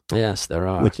Revelations. Yes, there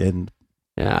are.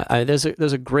 There's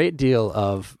a great deal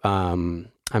of.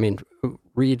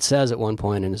 Reed says at one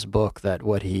point in his book that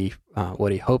what he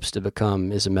hopes to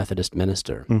become is a Methodist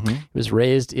minister. He was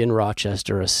raised in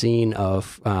Rochester, a scene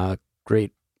of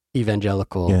great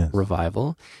evangelical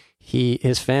revival.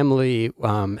 His family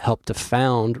helped to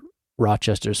found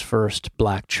Rochester's first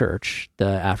black church, the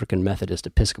African Methodist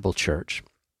Episcopal Church.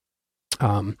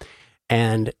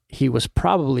 And he was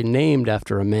probably named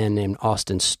after a man named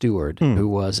Austin Stewart, who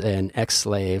was an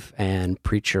ex-slave and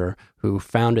preacher who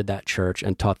founded that church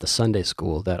and taught the Sunday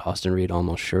school that Austin Reed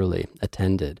almost surely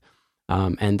attended.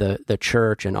 And the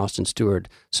church and Austin Stewart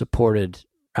supported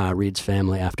Reed's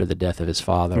family after the death of his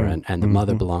father, and the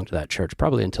mother belonged to that church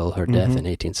probably until her death in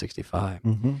 1865.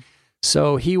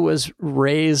 So he was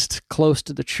raised close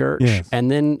to the church, and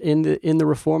then in the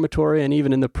reformatory and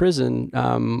even in the prison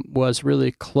was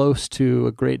really close to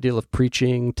a great deal of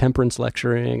preaching, temperance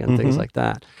lecturing, and things like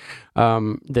that.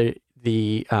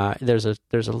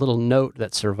 There's a little note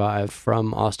that survived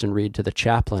from Austin Reed to the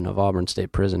chaplain of Auburn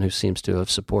State Prison, who seems to have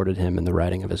supported him in the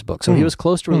writing of his book. So he was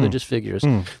close to religious figures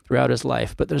throughout his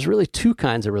life. But there's really two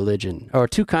kinds of religion, or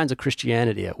two kinds of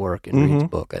Christianity at work in Reed's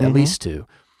book, at least two.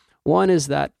 One is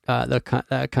that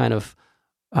that kind of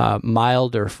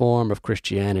milder form of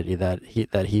Christianity that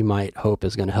he might hope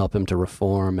is going to help him to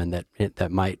reform, and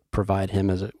that might provide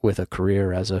him with a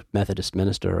career as a Methodist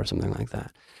minister or something like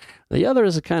that. The other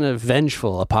is a kind of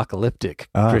vengeful, apocalyptic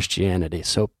Christianity.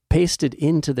 So pasted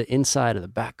into the inside of the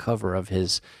back cover of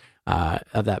his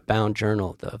of that bound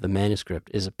journal, of the manuscript,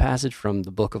 is a passage from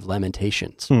the Book of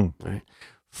Lamentations, right?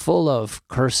 Full of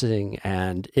cursing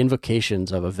and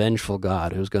invocations of a vengeful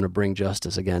God who's going to bring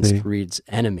justice against Reed's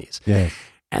enemies. Yes.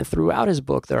 And throughout his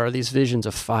book, there are these visions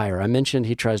of fire. I mentioned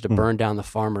he tries to burn down the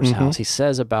farmer's house. He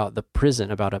says about the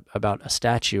prison, about a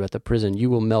statue at the prison, you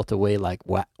will melt away like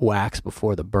wax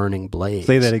before the burning blaze.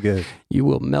 Say that again. You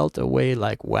will melt away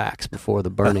like wax before the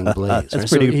burning blaze.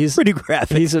 That's pretty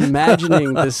graphic. He's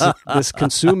imagining this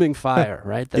consuming fire,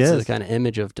 right? That's the kind of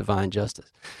image of divine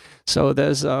justice. So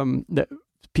there's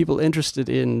people interested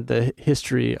in the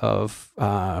history of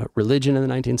religion in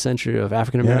the 19th century, of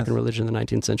African-American religion in the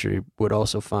 19th century, would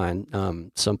also find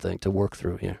something to work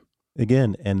through here.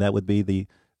 Again, and that would be the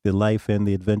life and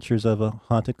the adventures of a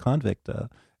haunted convict.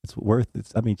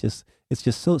 It's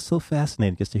just so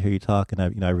fascinating just to hear you talk.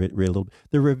 And I read a little.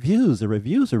 The reviews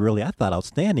are really, I thought,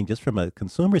 outstanding just from a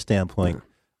consumer standpoint.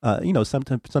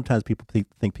 Sometimes people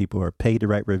think people are paid to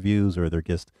write reviews, or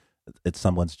it's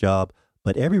someone's job.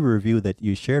 But every review that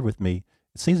you shared with me,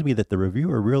 it seems to me that the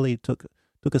reviewer really took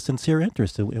a sincere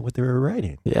interest in what they were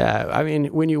writing. Yeah, I mean,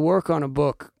 when you work on a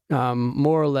book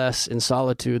more or less in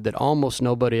solitude that almost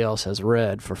nobody else has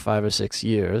read for 5 or 6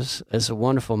 years, it's a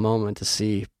wonderful moment to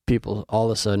see people all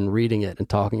of a sudden reading it and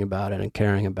talking about it and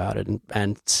caring about it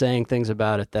and saying things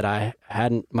about it that I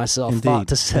hadn't myself thought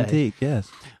to say. Indeed, yes.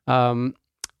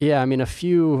 A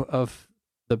few of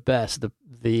the best,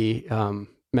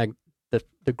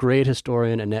 the great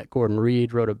historian Annette Gordon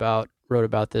Reed wrote about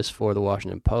this for the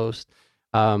Washington Post.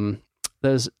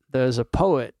 There's a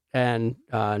poet and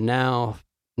now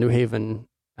New Haven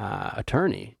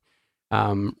attorney,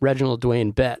 Reginald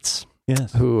Dwayne Betts,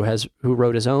 who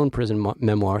wrote his own prison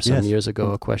memoir some years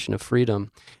ago, A Question of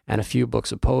Freedom, and a few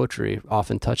books of poetry,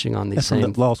 often touching on these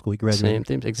same law school. He graduated. Same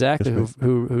themes, exactly.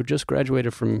 Who just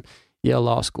graduated from Yale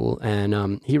Law School,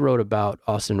 and he wrote about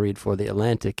Austin Reed for The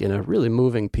Atlantic in a really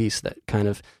moving piece that kind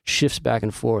of shifts back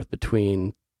and forth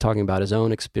between talking about his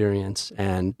own experience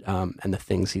and the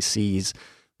things he sees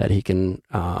that he can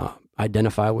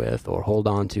identify with or hold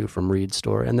on to from Reed's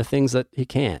story, and the things that he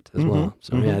can't as well.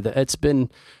 So it's been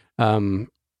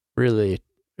really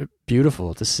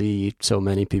beautiful to see so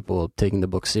many people taking the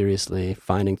book seriously,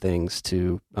 finding things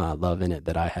to love in it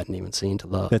that I hadn't even seen to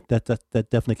love. That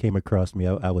definitely came across me.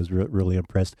 I was really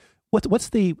impressed. What's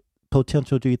the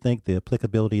potential, do you think, the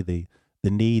applicability, the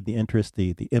need, the interest,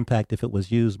 the impact if it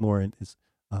was used more in,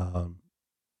 on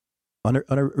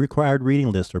a required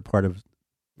reading list or part of?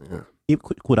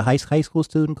 Would a high school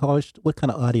student, college, what kind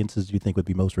of audiences do you think would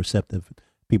be most receptive?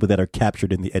 People that are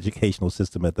captured in the educational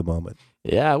system at the moment.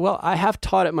 Yeah, well, I have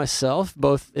taught it myself,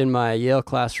 both in my Yale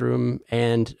classroom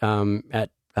and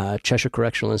at Cheshire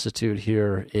Correctional Institute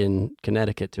here in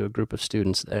Connecticut to a group of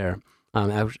students there.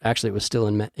 Actually, it was still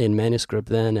in manuscript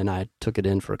then, and I took it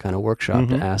in for a kind of workshop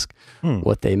to ask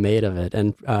what they made of it.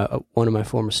 And one of my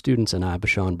former students and I,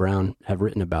 Bashan Brown, have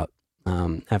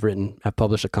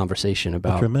published a conversation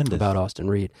about Austin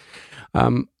Reed.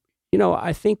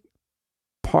 I think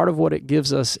part of what it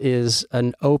gives us is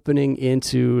an opening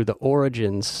into the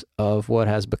origins of what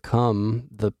has become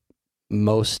the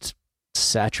most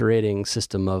saturating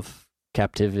system of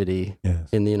captivity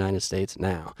in the United States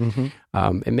now.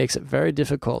 It makes it very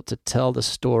difficult to tell the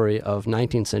story of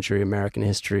 19th century American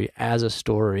history as a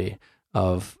story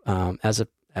of as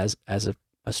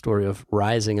a story of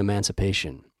rising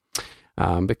emancipation,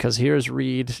 because here's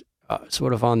Reed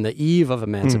sort of on the eve of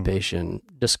emancipation,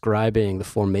 describing the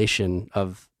formation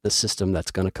of the system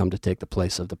that's going to come to take the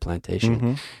place of the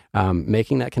plantation,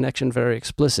 making that connection very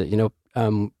explicit.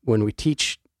 When we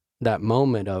teach that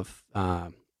moment of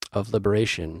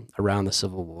liberation around the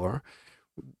Civil War,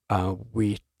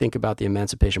 we think about the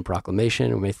Emancipation Proclamation,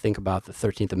 and we think about the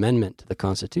 13th Amendment to the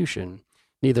Constitution.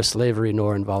 Neither slavery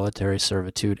nor involuntary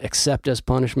servitude, except as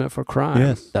punishment for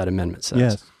crime, that amendment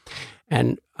says.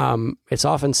 And it's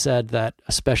often said that,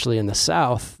 especially in the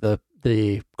South,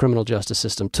 the criminal justice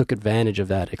system took advantage of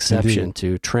that exception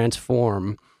to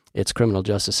transform its criminal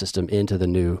justice system into the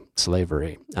new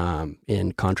slavery,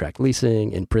 in contract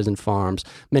leasing, in prison farms.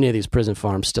 Many of these prison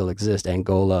farms still exist,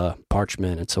 Angola,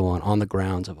 Parchment, and so on the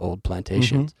grounds of old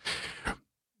plantations.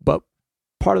 But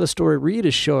part of the story Reed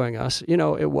is showing us,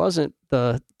 it wasn't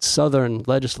the Southern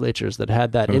legislatures that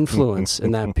had that influence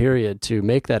in that period to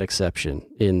make that exception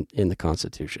in the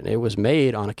Constitution. It was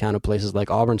made on account of places like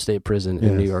Auburn State Prison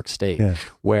in New York State,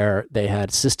 where they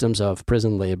had systems of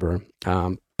prison labor,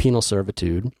 penal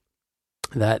servitude,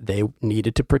 that they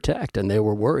needed to protect, and they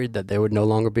were worried that they would no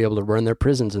longer be able to run their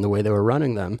prisons in the way they were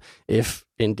running them if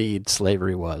indeed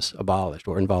slavery was abolished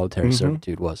or involuntary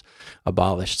servitude was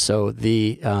abolished. So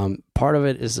the part of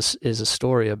it is a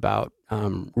story about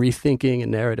rethinking a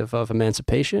narrative of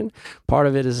emancipation. Part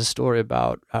of it is a story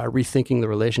about rethinking the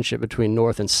relationship between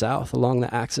North and South along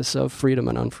the axis of freedom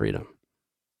and unfreedom.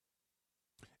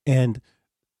 And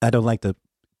I don't like to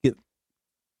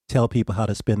tell people how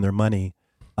to spend their money,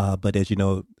 but as you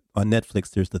know, on Netflix,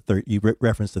 there's you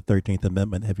referenced the 13th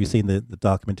Amendment. Have you seen the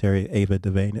documentary Ava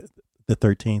DuVernay, the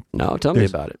 13th? No, tell me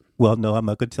about it. Well, no, I'm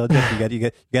not going to tell you.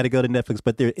 You got to go to Netflix.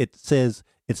 But there, it says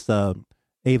it's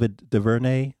Ava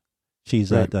DuVernay. She's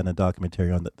done a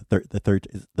documentary on the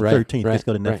 13th. Just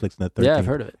go to Netflix and the 13th. Yeah, I've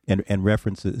heard of it. And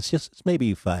references. It's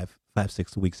maybe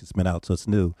 5-6 weeks it's been out, so it's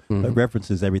new. But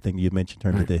references everything you mentioned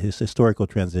in terms of the historical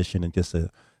transition and just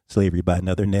slavery by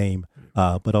another name.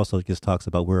 But also just talks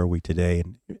about where are we today.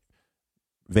 And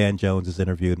Van Jones is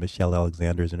interviewed, Michelle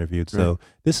Alexander is interviewed. So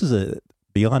this is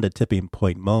beyond a tipping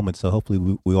point moment. So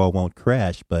hopefully we all won't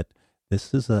crash. But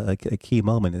this is a key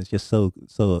moment. It's just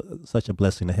such a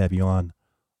blessing to have you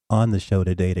on the show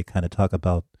today to kind of talk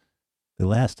about the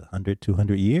last 100,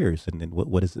 200 years and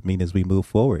what does it mean as we move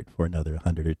forward for another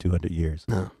 100 or 200 years.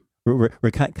 No. We're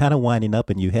kind of winding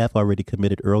up, and you have already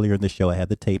committed earlier in the show. I have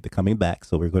the tape coming back,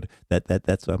 so we're going to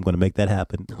that's I'm going to make that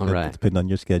happen. All right, depending on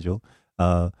your schedule.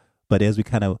 But as we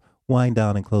kind of wind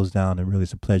down and close down, and really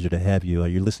it's a pleasure to have you.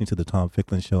 You're listening to the Tom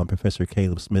Ficklin Show, and Professor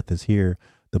Caleb Smith is here.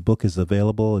 The book is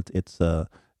available. It's the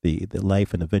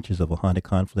life and adventures of a haunted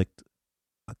convict.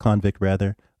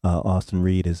 Austin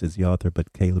Reed is the author,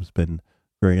 but Caleb's been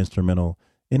very instrumental.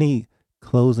 Any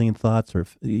closing thoughts, or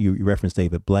you referenced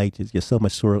David Blight? It's just so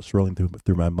much swirling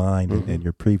through my mind and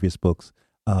your previous books.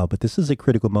 But this is a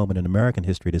critical moment in American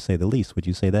history, to say the least. Would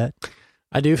you say that?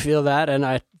 I do feel that, and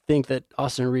I think that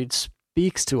Austin Reed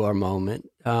speaks to our moment.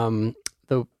 I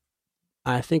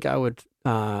think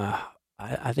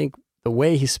the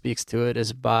way he speaks to it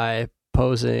is by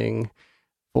posing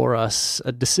for us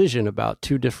a decision about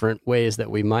two different ways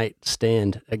that we might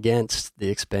stand against the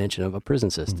expansion of a prison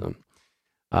system.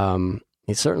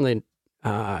 He certainly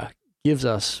gives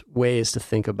us ways to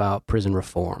think about prison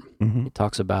reform. Mm-hmm. He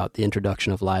talks about the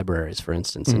introduction of libraries, for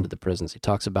instance, into the prisons. He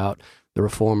talks about the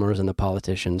reformers and the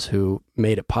politicians who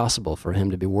made it possible for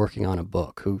him to be working on a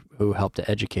book, who helped to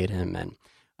educate him and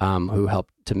who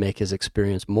helped to make his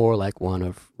experience more like one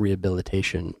of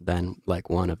rehabilitation than like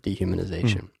one of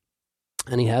dehumanization.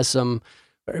 And he has some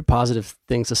very positive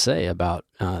things to say about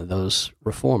those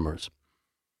reformers.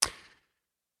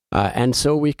 And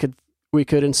so we could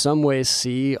in some ways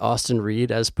see Austin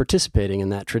Reed as participating in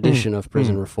that tradition of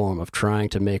prison reform, of trying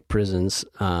to make prisons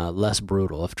less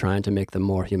brutal, of trying to make them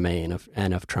more humane,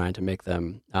 and of trying to make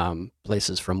them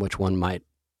places from which one might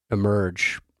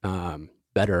emerge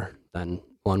better than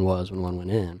one was when one went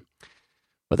in.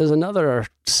 But there's another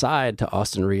side to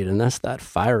Austin Reed, and that's that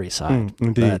fiery side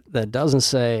that doesn't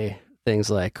say things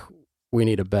like, we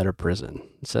need a better prison.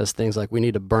 It says things like, we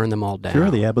need to burn them all down.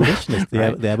 Sure, the abolitionist,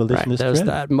 the abolitionist. There's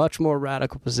that much more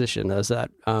radical position. There's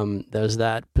that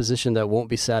position that won't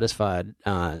be satisfied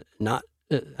not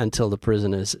until the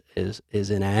prison is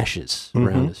in ashes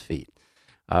around his feet.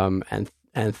 And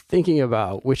thinking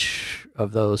about which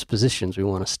of those positions we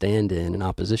want to stand in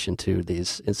opposition to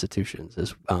these institutions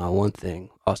is one thing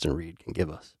Austin Reed can give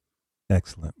us.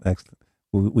 Excellent.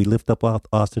 We lift up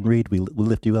Austin Reed. We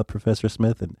lift you up, Professor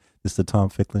Smith, and this is the Tom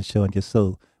Ficklin Show. And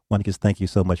want to thank you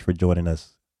so much for joining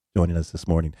us this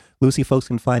morning. Lucy, folks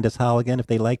can find us how again if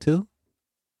they like to?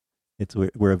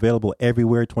 We're available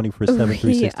everywhere, 24/7,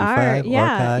 365.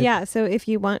 Yeah. So if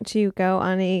you want to go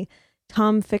on a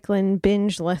Tom Ficklin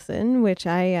binge lesson, which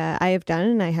I have done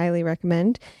and I highly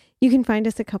recommend, you can find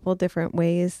us a couple different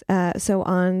ways. So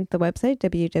on the website,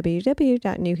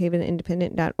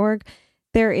 www.newhavenindependent.org,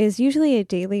 there is usually a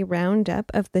daily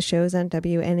roundup of the shows on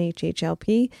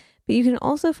WNHHLP, but you can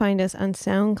also find us on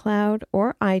SoundCloud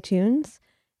or iTunes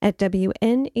at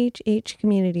WNHH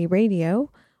Community Radio,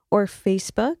 or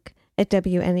Facebook at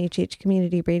WNHH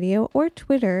Community Radio, or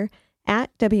Twitter at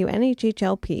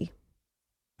WNHHLP.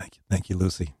 Thank you,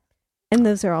 Lucy. And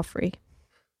those are all free.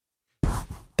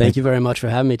 Thank you very much for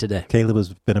having me today. Caleb,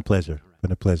 it's been a pleasure.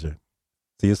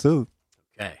 See you soon.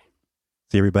 Okay.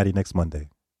 See everybody next Monday.